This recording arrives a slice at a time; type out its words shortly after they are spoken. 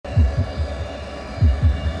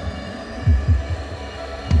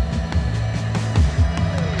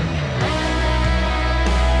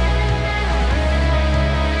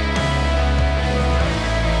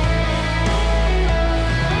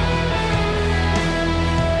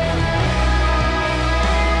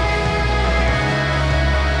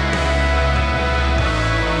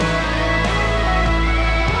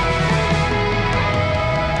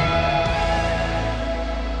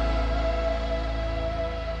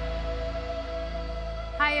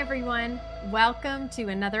everyone. Welcome to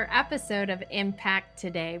another episode of Impact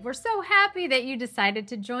Today. We're so happy that you decided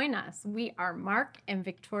to join us. We are Mark and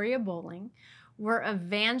Victoria Bowling. We're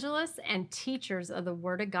evangelists and teachers of the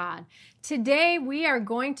Word of God. Today, we are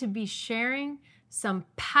going to be sharing some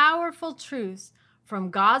powerful truths from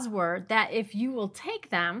God's Word that if you will take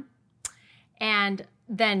them and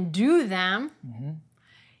then do them,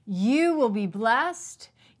 you will be blessed.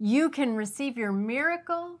 You can receive your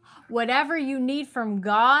miracle. Whatever you need from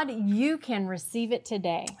God, you can receive it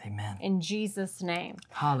today. Amen. In Jesus' name.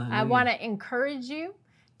 Hallelujah. I want to encourage you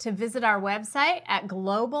to visit our website at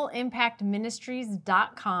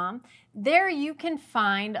globalimpactministries.com. There you can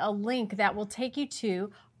find a link that will take you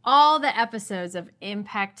to all the episodes of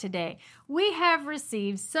Impact Today. We have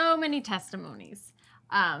received so many testimonies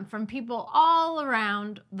from people all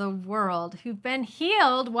around the world who've been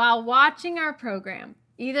healed while watching our program,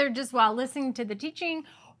 either just while listening to the teaching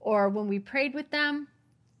or when we prayed with them.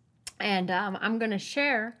 And I'm going to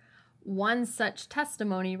share one such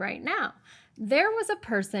testimony right now. There was a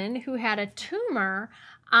person who had a tumor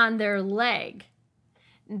on their leg.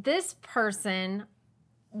 This person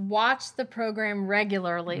watched the program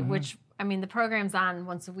regularly, which, I mean, the program's on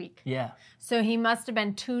once a week. Yeah. So he must have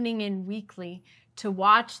been tuning in weekly to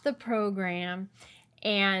watch the program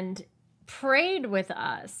and prayed with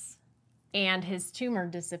us, and his tumor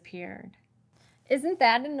disappeared. Isn't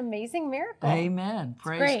that an amazing miracle? Amen.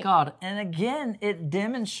 Praise God. And again, it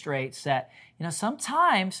demonstrates that,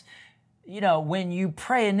 sometimes, when you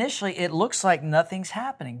pray initially, it looks like nothing's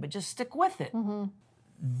happening, but just stick with it.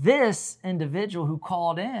 This individual who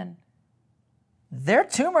called in, their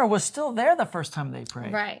tumor was still there the first time they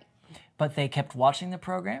prayed. Right. But they kept watching the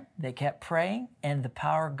program, they kept praying, and the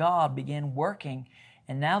power of God began working.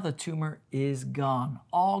 And now the tumor is gone.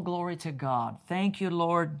 All glory to God. Thank you,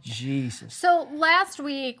 Lord Jesus. So last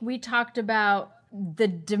week we talked about the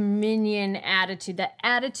dominion attitude, the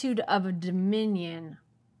attitude of a dominion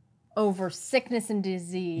over sickness and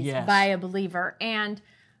disease by a believer. And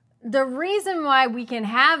the reason why we can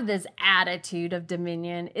have this attitude of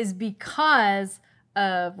dominion is because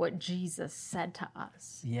of what Jesus said to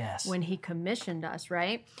us when he commissioned us,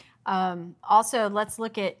 right? Also, let's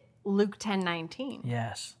look at Luke 10:19.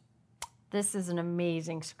 Yes. This is an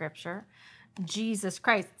amazing scripture. Jesus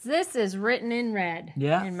Christ. This is written in red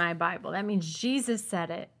in my Bible. That means Jesus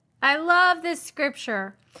said it. I love this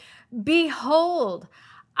scripture. Behold,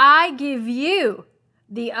 I give you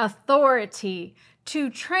the authority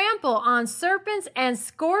to trample on serpents and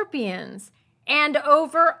scorpions and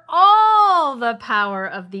over all the power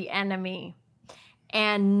of the enemy,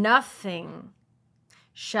 and nothing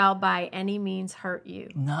shall by any means hurt you.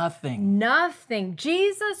 Nothing. Nothing.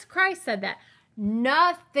 Jesus Christ said that.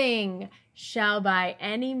 Nothing shall by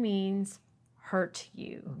any means hurt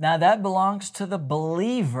you. Now that belongs to the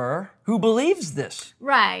believer who believes this.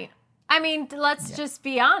 Right. I mean, let's just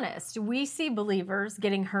be honest. We see believers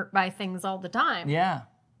getting hurt by things all the time. Yeah.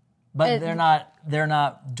 But they're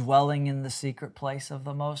not dwelling in the secret place of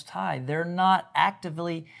the Most High. They're not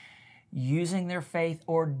actively using their faith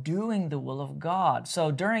or doing the will of God.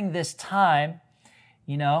 So during this time,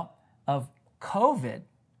 of COVID,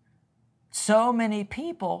 so many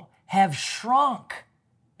people have shrunk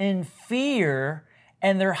in fear,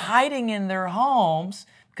 and they're hiding in their homes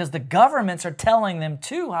because the governments are telling them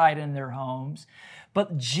to hide in their homes.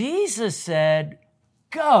 But Jesus said,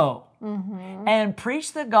 go and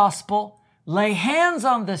preach the gospel, lay hands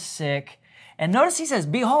on the sick. And notice he says,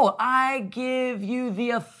 behold, I give you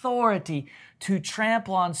the authority to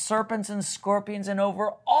trample on serpents and scorpions and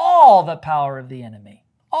over all the power of the enemy.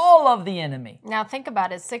 All of the enemy. Now think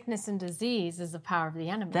about it. Sickness and disease is the power of the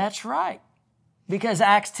enemy. That's right. Because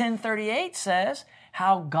Acts 10:38 says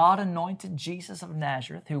how God anointed Jesus of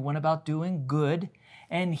Nazareth, who went about doing good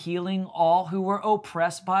and healing all who were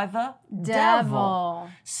oppressed by the devil.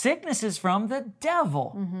 Sickness is from the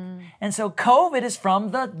devil. And so COVID is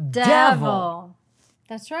from the devil.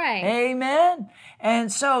 That's right. Amen.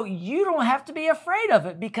 And so you don't have to be afraid of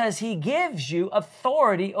it because he gives you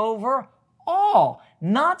authority over all.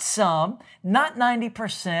 Not some, not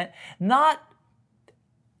 90%, not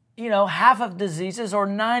half of diseases or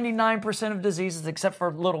 99% of diseases except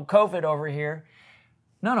for little COVID over here.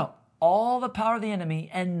 No. All the power of the enemy,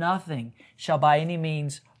 and nothing shall by any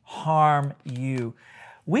means harm you.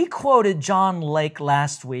 We quoted John Lake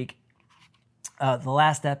last week, the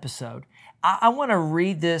last episode. I want to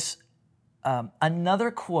read this, another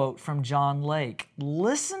quote from John Lake.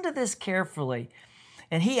 Listen to this carefully.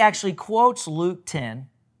 And he actually quotes Luke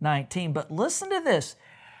 10:19, but listen to this.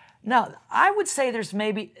 Now, I would say there's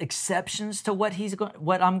maybe exceptions to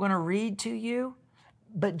what I'm going to read to you,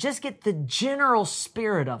 but just get the general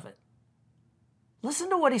spirit of it. Listen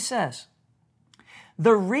to what he says.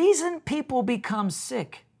 The reason people become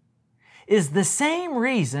sick is the same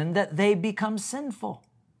reason that they become sinful.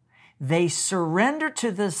 They surrender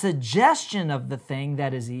to the suggestion of the thing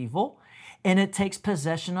that is evil, and it takes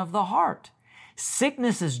possession of the heart.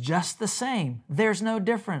 Sickness is just the same. There's no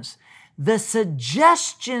difference. The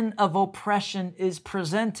suggestion of oppression is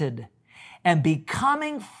presented, and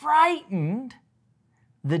becoming frightened,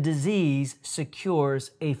 the disease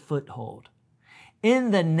secures a foothold.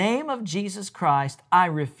 In the name of Jesus Christ, I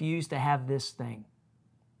refuse to have this thing.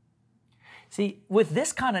 See, with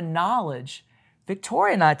this kind of knowledge,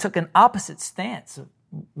 Victoria and I took an opposite stance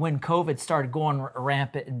when COVID started going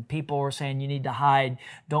rampant and people were saying you need to hide,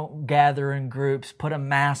 don't gather in groups, put a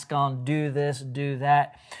mask on, do this, do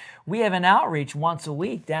that. We have an outreach once a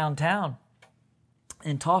week downtown.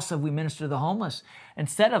 In Tulsa, we minister to the homeless.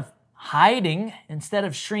 Instead of hiding, instead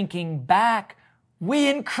of shrinking back, we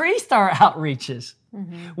increased our outreaches.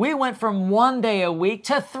 Mm-hmm. We went from 1 day a week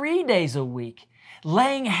to 3 days a week,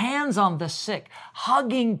 laying hands on the sick,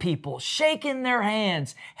 hugging people, shaking their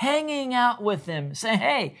hands, hanging out with them, saying,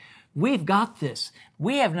 hey, we've got this.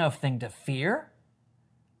 We have nothing to fear.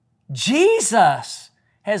 Jesus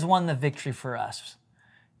has won the victory for us.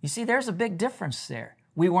 You see, there's a big difference there.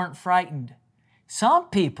 We weren't frightened. Some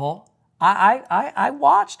people, I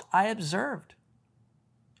watched, I observed.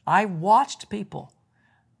 I watched people.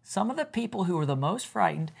 Some of the people who were the most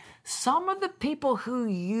frightened, some of the people who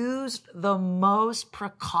used the most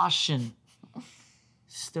precaution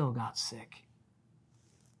still got sick.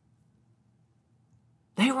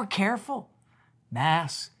 They were careful.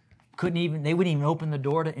 Masks, they wouldn't even open the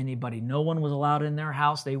door to anybody. No one was allowed in their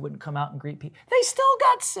house. They wouldn't come out and greet people. They still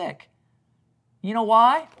got sick. You know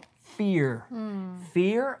why? Fear.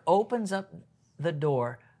 Fear opens up the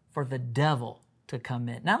door for the devil to come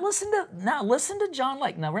in. Now listen to John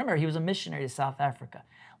Lake. Now remember, he was a missionary to South Africa.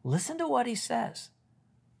 Listen to what he says.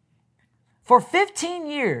 For 15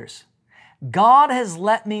 years, God has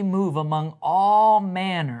let me move among all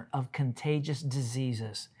manner of contagious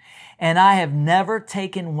diseases, and I have never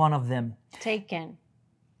taken one of them.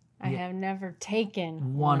 I have never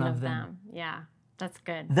taken one of them. Yeah, that's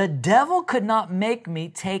good. The devil could not make me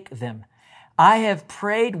take them. I have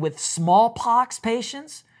prayed with smallpox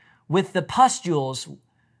patients, with the pustules,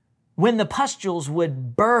 when the pustules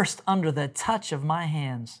would burst under the touch of my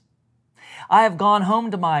hands. I have gone home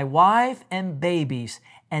to my wife and babies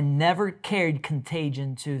and never carried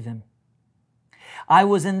contagion to them. I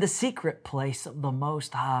was in the secret place of the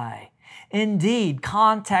Most High. Indeed,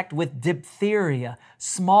 contact with diphtheria,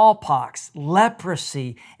 smallpox,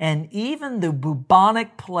 leprosy, and even the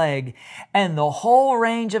bubonic plague and the whole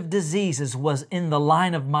range of diseases was in the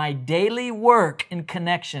line of my daily work in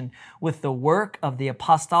connection with the work of the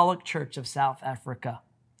Apostolic Church of South Africa.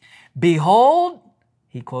 Behold,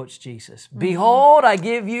 he quotes Jesus, behold, I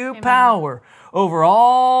give you power over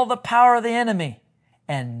all the power of the enemy,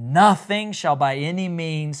 and nothing shall by any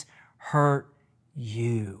means hurt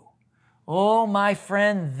you. Oh, my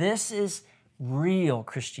friend, this is real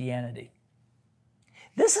Christianity.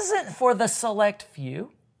 This isn't for the select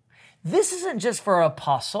few. This isn't just for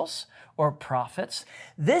apostles or prophets.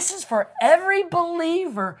 This is for every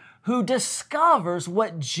believer who discovers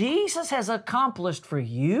what Jesus has accomplished for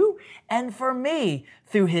you and for me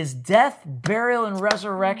through his death, burial, and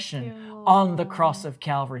resurrection on the cross of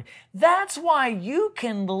Calvary. That's why you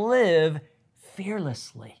can live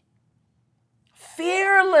fearlessly.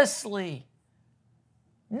 Fearlessly.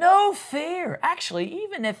 No fear. Actually,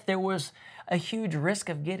 even if there was a huge risk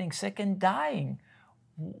of getting sick and dying,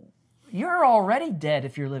 you're already dead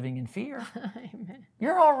if you're living in fear. Amen.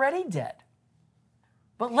 You're already dead.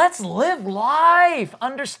 But let's live life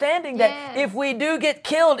understanding that if we do get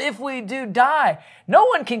killed, if we do die, no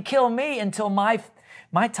one can kill me until my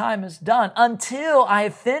time is done, until I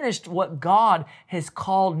have finished what God has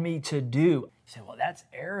called me to do. You say, well, that's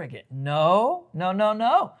arrogant. No.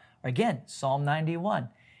 Again, Psalm 91.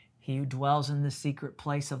 He who dwells in the secret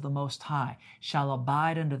place of the Most High shall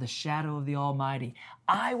abide under the shadow of the Almighty.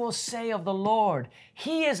 I will say of the Lord,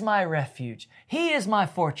 He is my refuge. He is my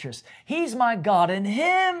fortress. He's my God. In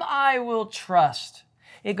Him I will trust.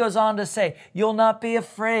 It goes on to say, you'll not be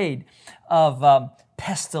afraid of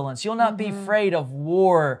pestilence. You'll not be afraid of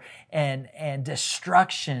war and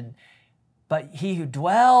destruction. But he who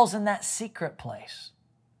dwells in that secret place,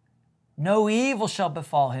 no evil shall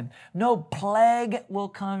befall him. No plague will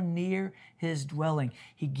come near his dwelling.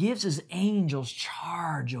 He gives his angels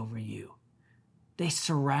charge over you. They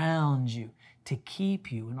surround you to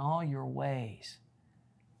keep you in all your ways.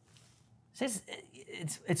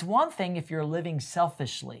 it's one thing if you're living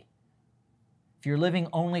selfishly, if you're living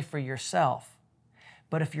only for yourself.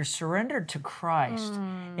 But if you're surrendered to Christ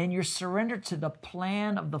and you're surrendered to the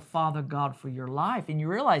plan of the Father God for your life, and you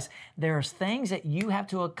realize there's things that you have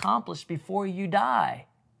to accomplish before you die,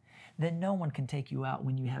 then no one can take you out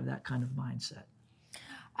when you have that kind of mindset.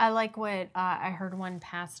 I like what I heard one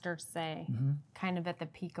pastor say, kind of at the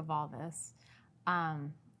peak of all this.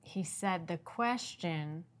 He said the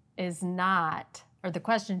question is not, or the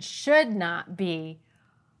question should not be,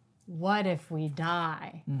 what if we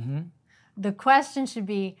die? The question should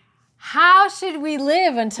be, how should we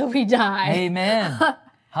live until we die? Amen.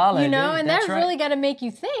 Hallelujah. You know, and that's really got to make you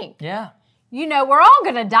think. Yeah. You know, we're all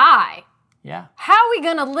going to die. Yeah. How are we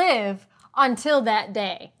going to live until that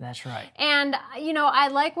day? That's right. And, you know, I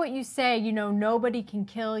like what you say, you know, nobody can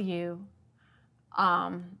kill you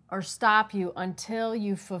or stop you until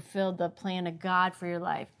you fulfill the plan of God for your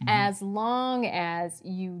life, as long as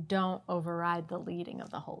you don't override the leading of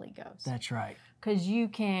the Holy Ghost. That's right. Because you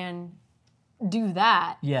can do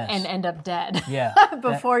that and end up dead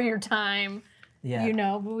before your time. Yeah. You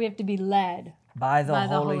know, but we have to be led by the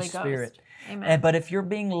Holy Spirit. Amen. But if you're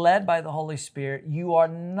being led by the Holy Spirit, you are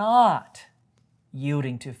not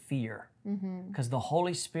yielding to fear, because the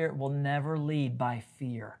Holy Spirit will never lead by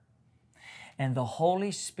fear. And the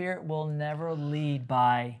Holy Spirit will never lead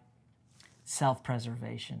by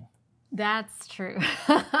self-preservation. That's true.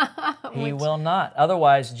 He will not.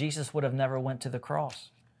 Otherwise, Jesus would have never went to the cross.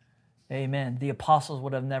 Amen. The apostles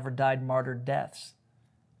would have never died martyred deaths.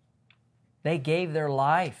 They gave their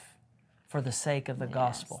life for the sake of the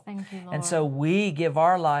gospel. Thank you, Lord. And so we give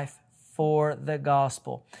our life for the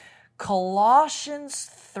gospel. Colossians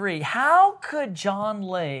 3. How could John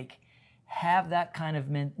Lake have that kind of,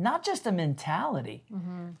 not just a mentality,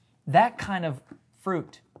 that kind of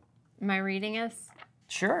fruit? Am I reading us?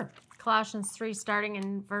 Sure. Colossians 3, starting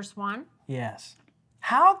in verse 1. Yes.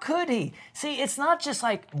 How could he? See, it's not just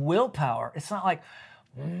like willpower. It's not like,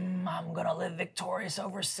 I'm going to live victorious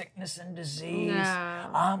over sickness and disease.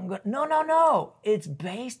 No. It's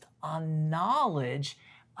based on knowledge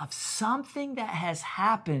of something that has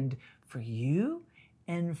happened for you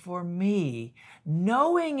and for me,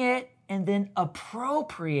 knowing it and then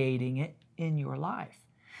appropriating it in your life.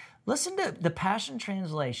 Listen to the Passion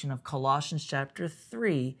Translation of Colossians chapter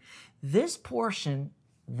 3. This portion,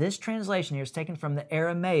 this translation here is taken from the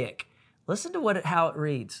Aramaic. Listen to how it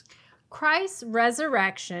reads. Christ's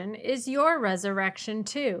resurrection is your resurrection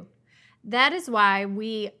too. That is why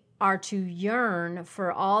we are to yearn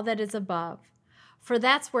for all that is above. For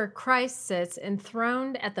that's where Christ sits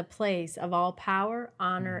enthroned at the place of all power,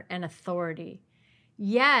 honor, and authority.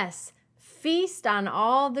 Yes, feast on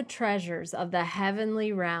all the treasures of the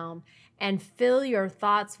heavenly realm and fill your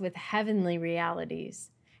thoughts with heavenly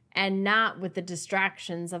realities and not with the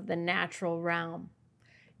distractions of the natural realm.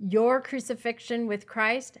 Your crucifixion with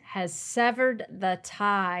Christ has severed the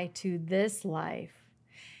tie to this life,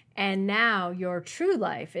 and now your true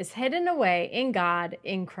life is hidden away in God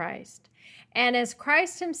in Christ. And as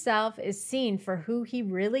Christ himself is seen for who he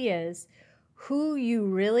really is, who you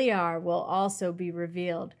really are will also be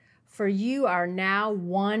revealed, for you are now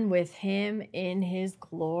one with him in his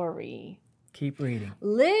glory. Keep reading.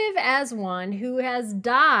 Live as one who has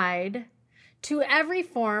died to every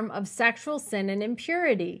form of sexual sin and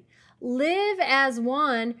impurity. Live as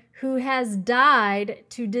one who has died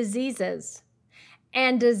to diseases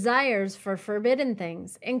and desires for forbidden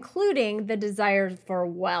things, including the desires for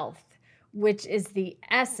wealth, which is the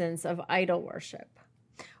essence of idol worship.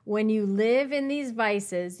 When you live in these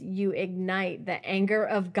vices, you ignite the anger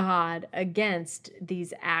of God against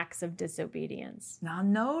these acts of disobedience. Now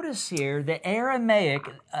notice here the Aramaic,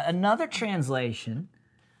 another translation,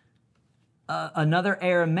 another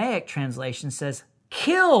Aramaic translation says,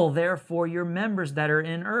 kill therefore your members that are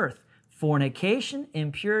in earth, fornication,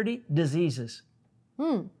 impurity, diseases.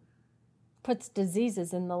 Puts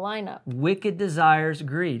diseases in the lineup. Wicked desires,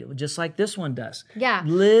 greed, just like this one does. Yeah.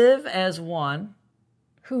 Live as one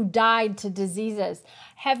who died to diseases.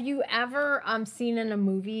 Have you ever seen in a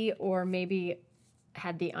movie or maybe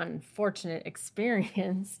had the unfortunate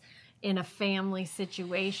experience in a family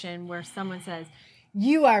situation where someone says,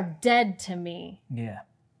 you are dead to me? Yeah.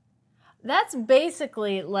 That's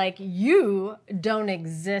basically like, you don't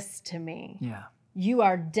exist to me. Yeah. You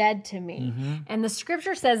are dead to me. And the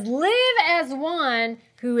scripture says, live as one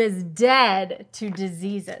who is dead to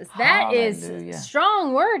diseases. That is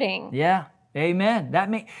strong wording. Yeah.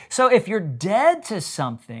 Amen. So if you're dead to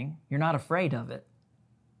something, you're not afraid of it.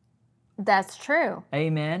 That's true.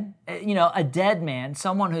 Amen. You know, a dead man,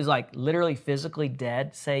 someone who's like literally physically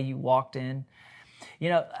dead, say you walked in,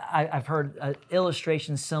 I've heard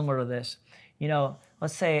illustrations similar to this.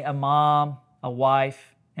 Let's say a mom, a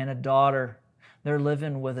wife, and a daughter, they're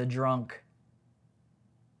living with a drunk.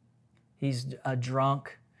 He's a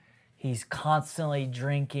drunk. He's constantly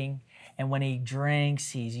drinking. And when he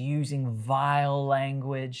drinks, he's using vile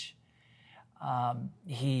language.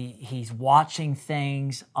 He's watching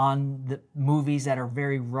things on the movies that are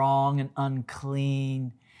very wrong and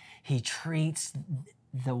unclean. He treats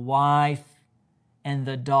the wife and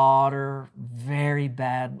the daughter very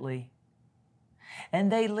badly.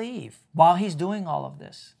 And they leave while he's doing all of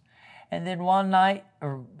this. And then one night,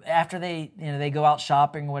 or after they go out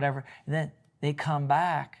shopping or whatever, and then they come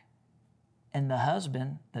back, and the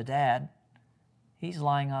husband, the dad, he's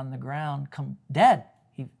lying on the ground, dead.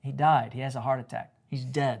 He died. He has a heart attack. He's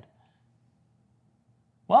dead.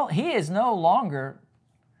 Well, he is no longer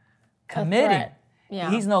committing.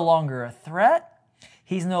 Yeah. He's no longer a threat.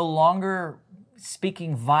 He's no longer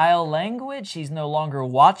speaking vile language. He's no longer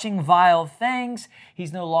watching vile things.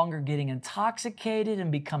 He's no longer getting intoxicated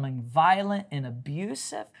and becoming violent and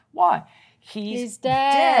abusive. Why? He's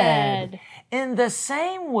dead. In the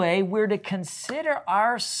same way, we're to consider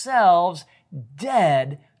ourselves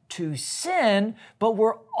dead to sin, but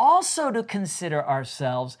we're also to consider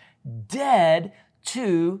ourselves dead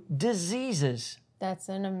to diseases. That's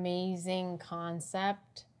an amazing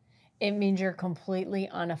concept. It means you're completely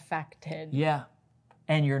unaffected. Yeah,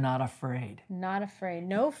 and you're not afraid. Not afraid.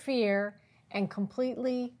 No fear and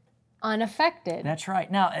completely unaffected. That's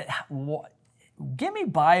right. Now, give me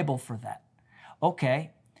Bible for that. Okay,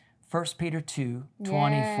 1 Peter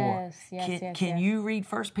 2:24. Yes, Can you read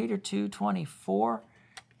 1 Peter 2:24?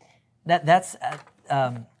 That's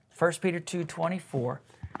 1 Peter 2:24.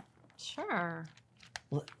 Sure.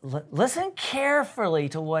 Listen carefully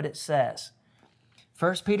to what it says.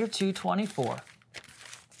 1 Peter 2:24.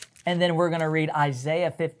 And then we're going to read Isaiah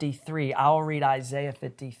 53. I will read Isaiah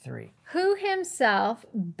 53. Who himself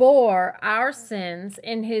bore our sins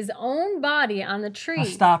in his own body on the tree. Now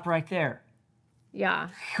stop right there. Yeah.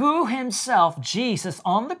 Who himself, Jesus,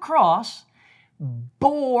 on the cross,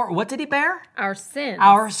 bore, what did he bear? Our sins.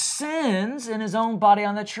 Our sins in his own body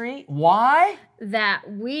on the tree. Why?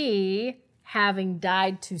 That we, having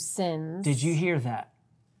died to sins. Did you hear that?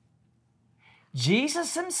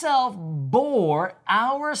 Jesus himself bore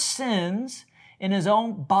our sins in his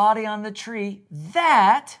own body on the tree,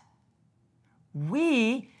 that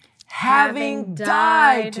we, having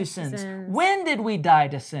died to sins. When did we die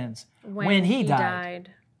to sins? When he died.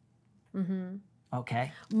 Mm-hmm.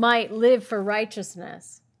 Okay. Might live for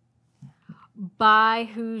righteousness, by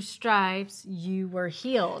whose stripes you were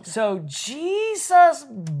healed. So Jesus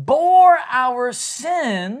bore our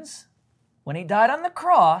sins when he died on the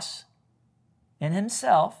cross in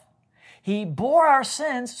himself. He bore our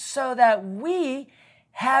sins so that we,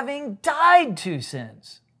 having died to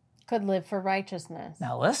sins, could live for righteousness.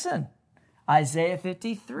 Now listen, Isaiah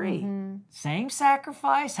 53, same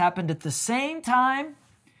sacrifice happened at the same time.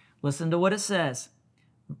 Listen to what it says.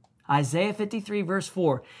 Isaiah 53 verse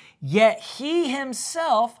 4. Yet he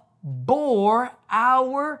himself bore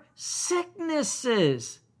our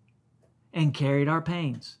sicknesses and carried our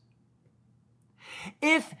pains.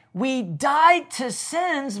 If we died to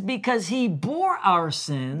sins because he bore our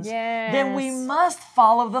sins, then we must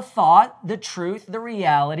follow the thought, the truth, the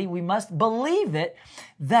reality. We must believe it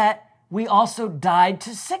that we also died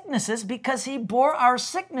to sicknesses because he bore our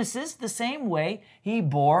sicknesses the same way he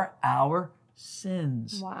bore our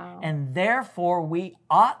sins. Wow. And therefore we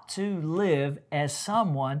ought to live as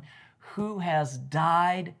someone who has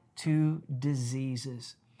died to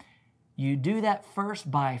diseases. You do that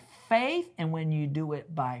first by faith, and when you do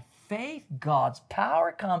it by faith, God's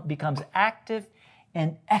power becomes active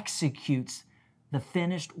and executes the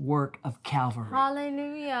finished work of Calvary.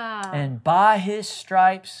 Hallelujah. And by his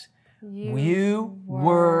stripes, you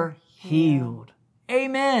were healed.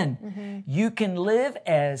 Amen. You can live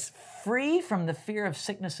as free from the fear of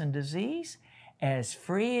sickness and disease, as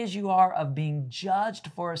free as you are of being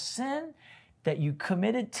judged for a sin that you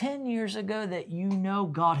committed 10 years ago that you know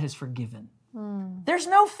God has forgiven. There's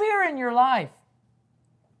no fear in your life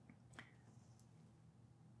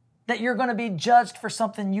that you're going to be judged for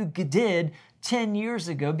something you did 10 years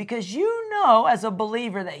ago, because you know as a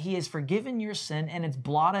believer that he has forgiven your sin and it's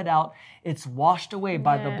blotted out, it's washed away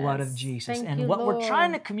by the blood of Jesus. Thank and you, what Lord. we're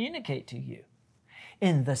trying to communicate to you,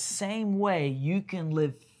 in the same way you can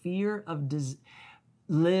live you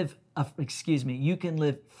can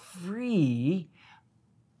live free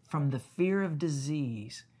from the fear of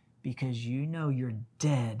disease because you know you're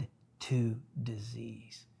dead to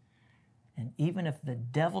disease. And even if the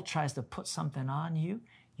devil tries to put something on you,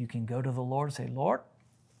 you can go to the Lord and say, Lord,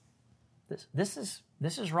 This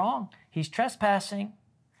is wrong. He's trespassing.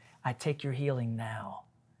 I take your healing now.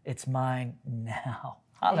 It's mine now.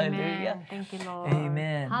 Hallelujah. Amen. Thank you, Lord.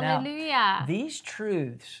 Amen. Hallelujah. Now, these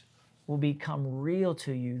truths will become real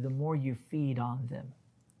to you the more you feed on them.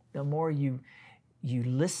 The more you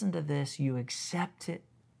listen to this, you accept it,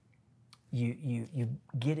 you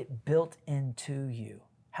get it built into you.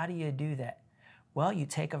 How do you do that? Well, you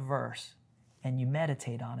take a verse and you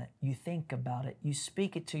meditate on it. You think about it. You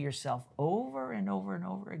speak it to yourself over and over and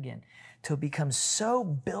over again till it becomes so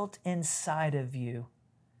built inside of you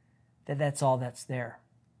that that's all that's there.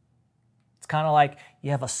 It's kind of like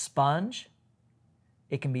you have a sponge.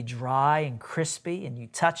 It can be dry and crispy, and you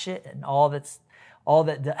touch it, and all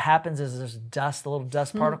that happens is there's dust, the little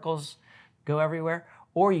dust particles go everywhere.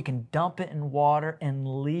 Or you can dump it in water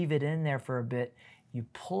and leave it in there for a bit. You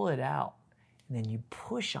pull it out, and then you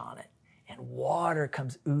push on it, and water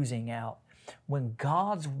comes oozing out. When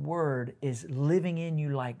God's word is living in you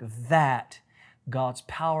like that, God's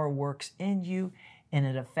power works in you, and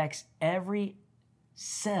it affects every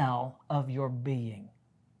cell of your being.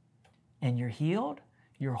 And you're healed,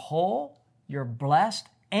 you're whole, you're blessed,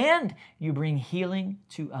 and you bring healing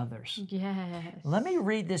to others. Yes. Let me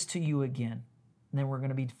read this to you again, and then we're going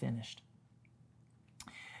to be finished.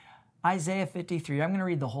 Isaiah 53, I'm going to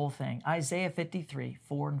read the whole thing. Isaiah 53,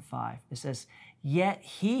 4 and 5. It says, "Yet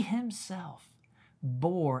he himself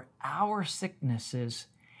bore our sicknesses,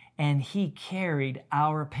 and he carried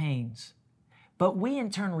our pains. But we in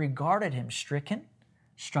turn regarded him stricken,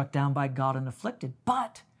 struck down by God and afflicted.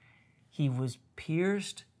 But he was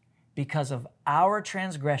pierced because of our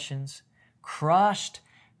transgressions, crushed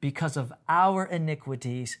because of our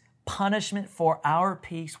iniquities. Punishment for our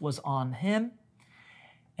peace was on him,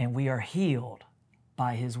 and we are healed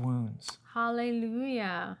by his wounds."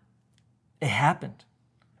 Hallelujah. It happened.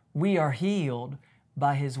 We are healed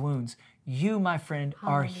by his wounds. You, my friend,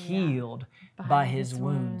 are healed by his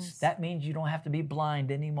wounds. That means you don't have to be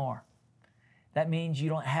blind anymore. That means you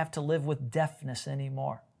don't have to live with deafness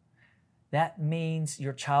anymore. That means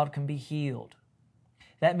your child can be healed.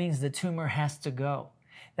 That means the tumor has to go.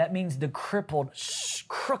 That means the crippled,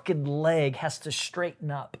 crooked leg has to straighten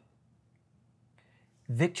up.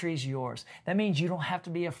 Victory is yours. That means you don't have to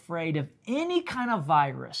be afraid of any kind of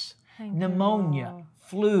virus, pneumonia,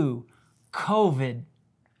 flu, COVID,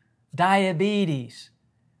 diabetes,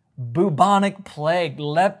 bubonic plague,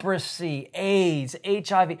 leprosy, AIDS,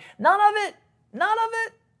 HIV. None of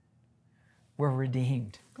it. We're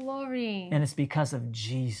redeemed. Glory. And it's because of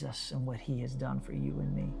Jesus and what he has done for you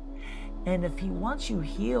and me. And if he wants you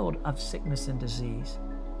healed of sickness and disease,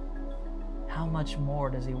 how much more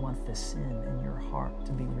does he want the sin in your heart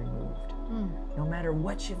to be removed? No matter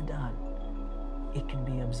what you've done, it can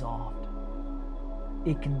be absolved.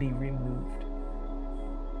 It can be removed.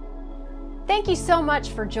 Thank you so much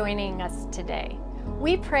for joining us today.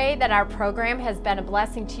 We pray that our program has been a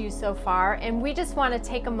blessing to you so far, and we just want to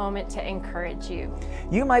take a moment to encourage you.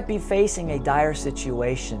 You might be facing a dire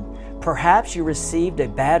situation. Perhaps you received a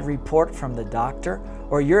bad report from the doctor,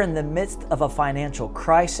 or you're in the midst of a financial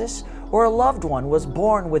crisis, or a loved one was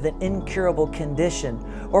born with an incurable condition,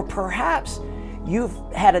 or perhaps you've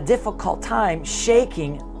had a difficult time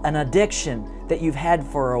shaking an addiction that you've had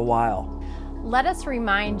for a while. Let us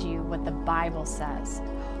remind you what the Bible says.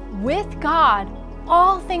 With God,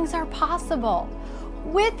 all things are possible.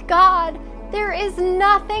 With God, there is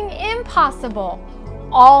nothing impossible.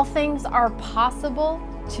 All things are possible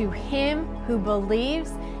to him who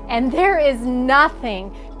believes, and there is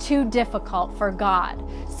nothing too difficult for God.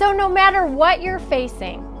 So no matter what you're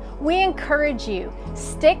facing, we encourage you,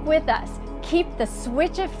 stick with us. Keep the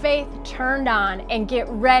switch of faith turned on and get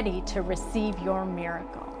ready to receive your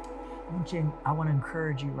miracle. I want to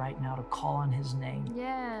encourage you right now to call on his name.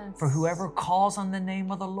 Yes. For whoever calls on the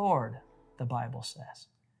name of the Lord, the Bible says,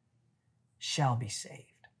 shall be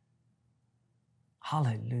saved.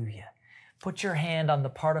 Hallelujah. Put your hand on the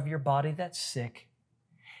part of your body that's sick,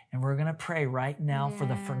 and we're going to pray right now for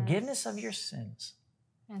the forgiveness of your sins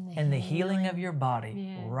and the healing of your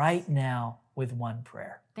body right now with one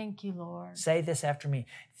prayer. Thank you, Lord. Say this after me.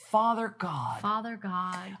 Father God. Father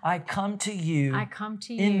God. I come to you. I come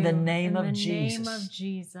to you. In the name of Jesus. In the name of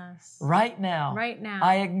Jesus. Right now. Right now.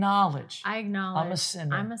 I acknowledge. I'm a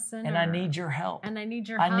sinner. I'm a sinner. And I need your help. And I need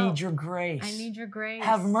your help. I need your grace. I need your grace.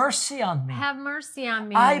 Have mercy on me. Have mercy on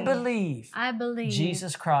me. I believe.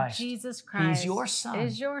 Jesus Christ. Jesus Christ. He's your son.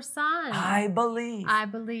 Is your son. I believe.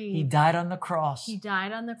 He died on the cross. He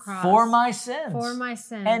died on the cross. For my sins. For my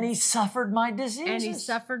sins. And he suffered my diseases.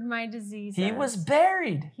 suffered my diseases. He was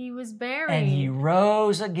buried. He was buried. And he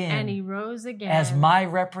rose again. And he rose again. As my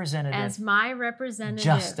representative. As my representative.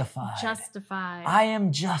 Justified. Justified. I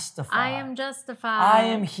am justified. I am justified. I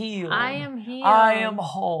am healed. I am healed. I am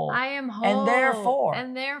whole. I am whole. And therefore,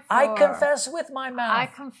 I confess with my mouth. I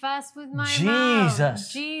confess with my Jesus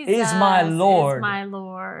mouth. Jesus is my Lord. Is my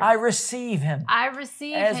Lord. I receive him. I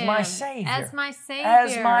receive as him my Savior. As my Savior.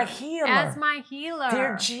 As my healer. As my healer.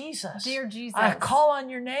 Dear Jesus. Dear Jesus. I call on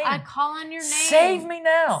your name. I call on your name. Save me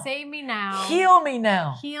now. Save me now. Heal me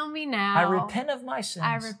now. Heal me now. I repent of my sins.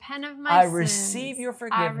 I repent of my I sins. receive your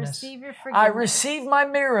forgiveness. I receive your forgiveness. I receive my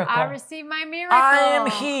miracle. I receive my miracle. I am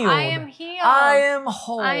healed. I am healed. I am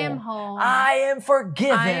whole. I am whole. I am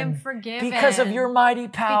forgiven. I am forgiven. Because of your mighty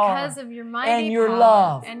power. Because of your mighty and your power.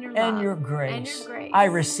 Love. And your and love. your grace. And your grace. I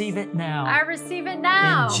receive it now. I receive it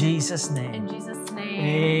now. In Jesus' name. In Jesus' name.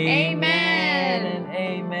 Amen. And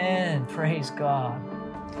amen. Praise God.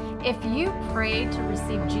 If you prayed to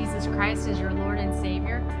receive Jesus Christ as your Lord and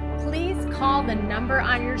Savior, please call the number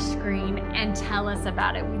on your screen and tell us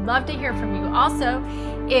about it. We'd love to hear from you. Also,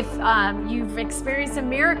 if you've experienced a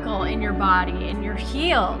miracle in your body and you're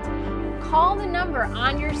healed, call the number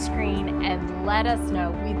on your screen and let us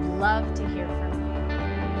know. We'd love to hear from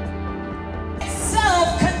you.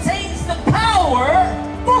 Itself contains the power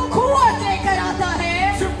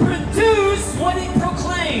to produce what it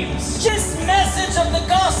proclaims. This message of the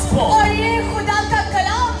gospel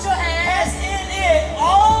has in it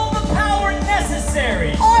all the power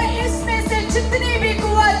necessary to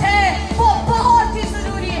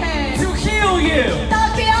heal you, to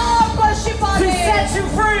set you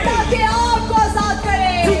free,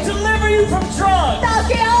 to deliver you from drugs, to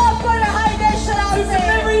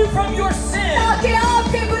deliver you from your sin, to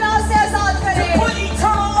put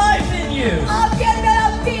eternal life in you.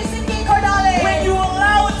 When you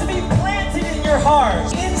allow it to be planted in your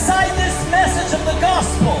heart, inside this message of the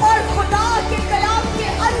gospel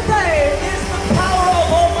is the power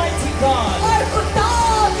of Almighty God.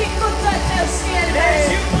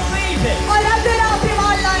 As you believe it, say,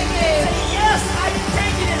 yes, I can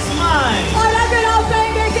take it as mine.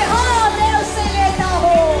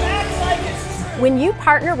 You act like it's true. When you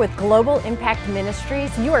partner with Global Impact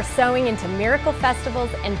Ministries, you are sowing into miracle festivals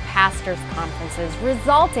and pastors' conferences,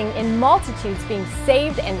 resulting in multitudes being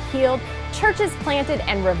saved and healed, churches planted,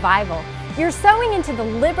 and revival. You're sowing into the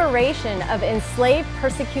liberation of enslaved,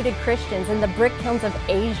 persecuted Christians in the brick kilns of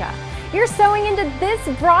Asia. You're sowing into this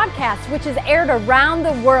broadcast, which is aired around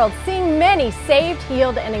the world, seeing many saved,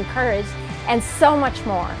 healed, and encouraged, and so much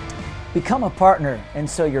more. Become a partner and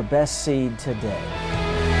sow your best seed today.